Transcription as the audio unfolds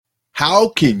How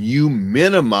can you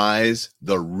minimize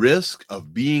the risk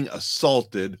of being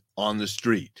assaulted on the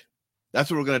street?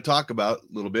 That's what we're going to talk about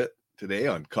a little bit today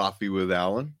on Coffee with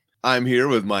Alain. I'm here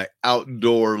with my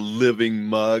outdoor living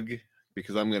mug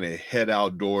because I'm going to head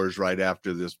outdoors right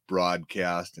after this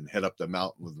broadcast and head up the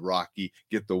mountain with Rocky,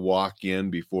 get the walk in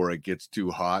before it gets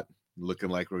too hot. Looking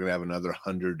like we're going to have another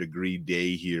 100-degree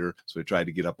day here. So I tried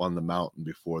to get up on the mountain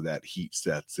before that heat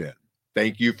sets in.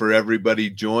 Thank you for everybody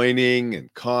joining and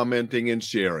commenting and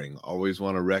sharing. Always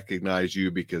want to recognize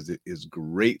you because it is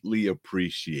greatly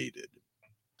appreciated.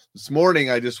 This morning,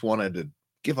 I just wanted to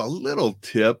give a little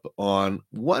tip on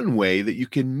one way that you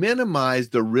can minimize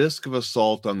the risk of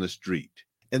assault on the street.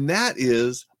 And that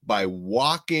is by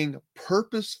walking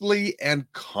purposefully and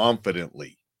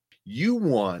confidently. You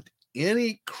want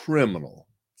any criminal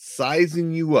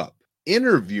sizing you up,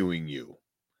 interviewing you,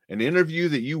 an interview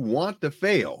that you want to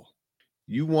fail.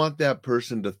 You want that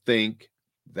person to think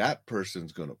that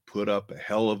person's going to put up a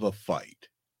hell of a fight.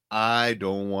 I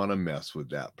don't want to mess with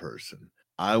that person.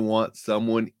 I want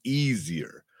someone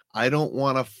easier. I don't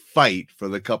want to fight for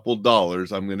the couple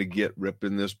dollars I'm going to get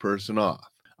ripping this person off.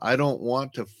 I don't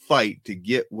want to fight to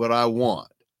get what I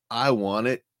want. I want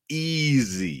it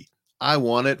easy. I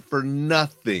want it for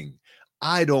nothing.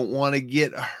 I don't want to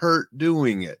get hurt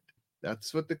doing it.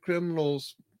 That's what the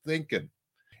criminal's thinking.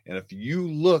 And if you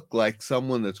look like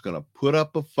someone that's going to put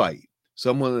up a fight,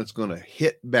 someone that's going to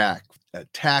hit back,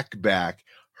 attack back,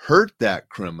 hurt that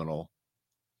criminal,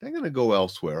 they're going to go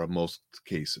elsewhere in most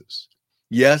cases.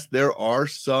 Yes, there are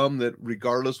some that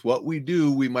regardless what we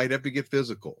do, we might have to get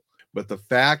physical. But the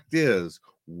fact is,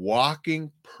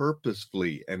 walking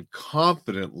purposefully and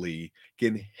confidently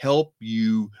can help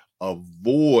you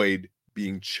avoid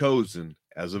being chosen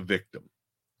as a victim.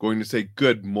 Going to say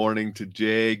good morning to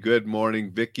Jay. Good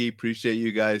morning, Vicky. Appreciate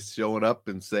you guys showing up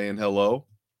and saying hello.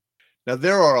 Now,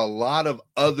 there are a lot of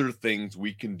other things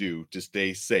we can do to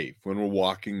stay safe when we're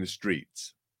walking the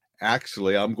streets.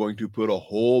 Actually, I'm going to put a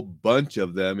whole bunch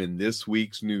of them in this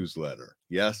week's newsletter.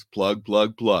 Yes, plug.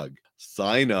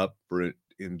 Sign up for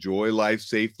Enjoy Life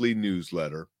Safely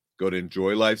newsletter. Go to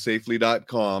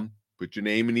enjoylifesafely.com. Put your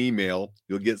name and email.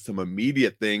 You'll get some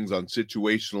immediate things on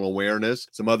situational awareness,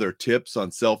 some other tips on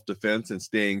self-defense and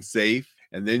staying safe,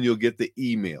 and then you'll get the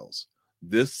emails.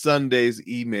 This Sunday's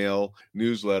email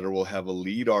newsletter will have a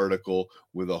lead article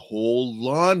with a whole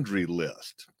laundry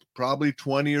list, probably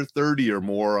 20 or 30 or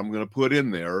more I'm going to put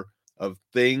in there of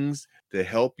things to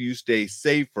help you stay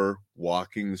safer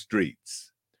walking the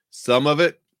streets. Some of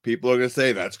it, people are going to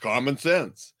say, that's common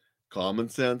sense. Common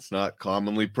sense, not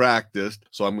commonly practiced.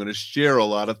 So I'm going to share a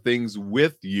lot of things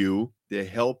with you to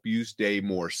help you stay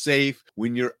more safe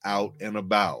when you're out and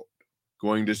about.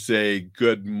 Going to say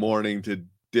good morning to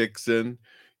Dixon.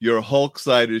 Your Hulk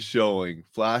side is showing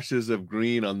flashes of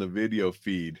green on the video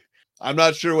feed. I'm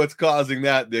not sure what's causing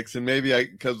that, Dixon. Maybe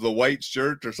because of the white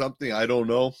shirt or something. I don't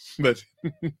know. But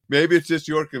maybe it's just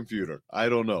your computer. I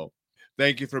don't know.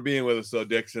 Thank you for being with us, though,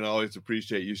 Dixon. I always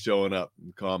appreciate you showing up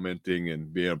and commenting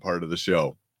and being a part of the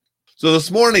show. So this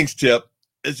morning's tip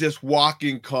is just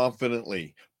walking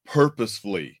confidently,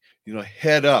 purposefully,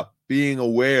 head up, being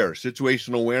aware,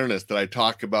 situational awareness that I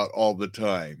talk about all the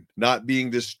time, not being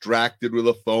distracted with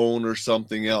a phone or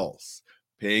something else,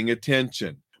 paying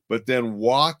attention, but then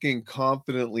walking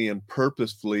confidently and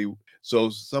purposefully so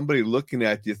somebody looking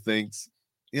at you thinks,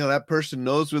 that person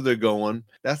knows where they're going.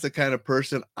 That's the kind of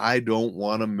person I don't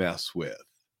want to mess with.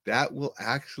 That will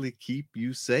actually keep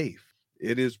you safe.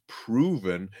 It is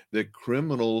proven that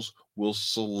criminals will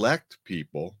select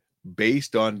people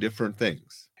based on different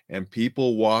things. And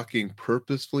people walking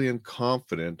purposefully and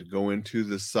confident go into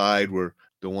the side where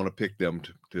don't want to pick them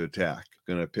to attack.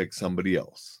 Going to pick somebody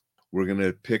else. We're going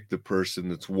to pick the person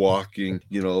that's walking,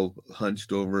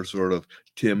 hunched over, sort of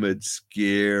timid,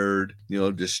 scared,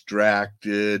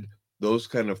 distracted. Those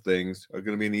kind of things are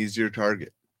going to be an easier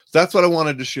target. So that's what I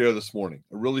wanted to share this morning.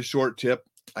 A really short tip.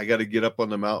 I got to get up on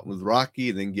the mountain with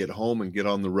Rocky and then get home and get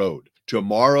on the road.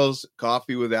 Tomorrow's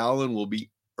Coffee with Alain will be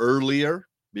earlier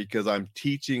because I'm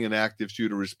teaching an active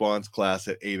shooter response class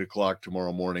at 8 o'clock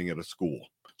tomorrow morning at a school.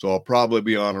 So I'll probably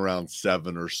be on around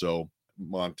 7 or so.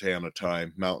 Montana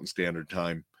time, Mountain Standard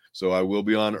Time. So I will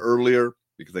be on earlier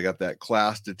because I got that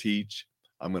class to teach.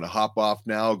 I'm going to hop off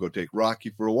now, go take Rocky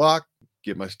for a walk,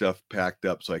 get my stuff packed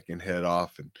up so I can head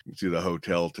off and to the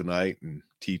hotel tonight and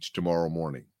teach tomorrow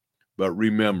morning. But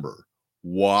remember,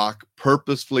 walk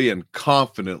purposefully and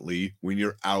confidently when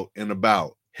you're out and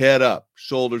about. Head up,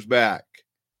 shoulders back.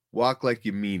 Walk like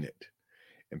you mean it,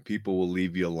 and people will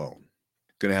leave you alone.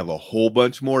 Going to have a whole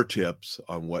bunch more tips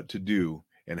on what to do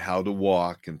and how to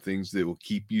walk and things that will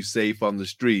keep you safe on the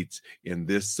streets in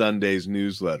this Sunday's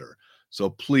newsletter. So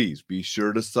please be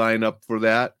sure to sign up for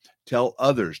that. Tell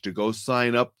others to go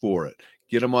sign up for it.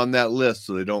 Get them on that list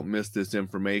so they don't miss this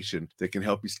information that can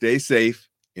help you stay safe,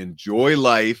 enjoy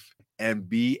life, and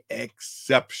be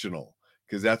exceptional.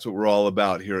 Because that's what we're all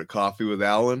about here at Coffee with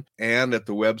Alain and at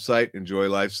the website Enjoy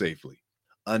Life Safely.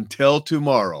 Until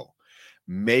tomorrow,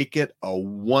 make it a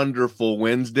wonderful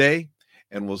Wednesday,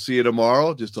 and we'll see you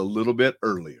tomorrow just a little bit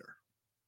earlier.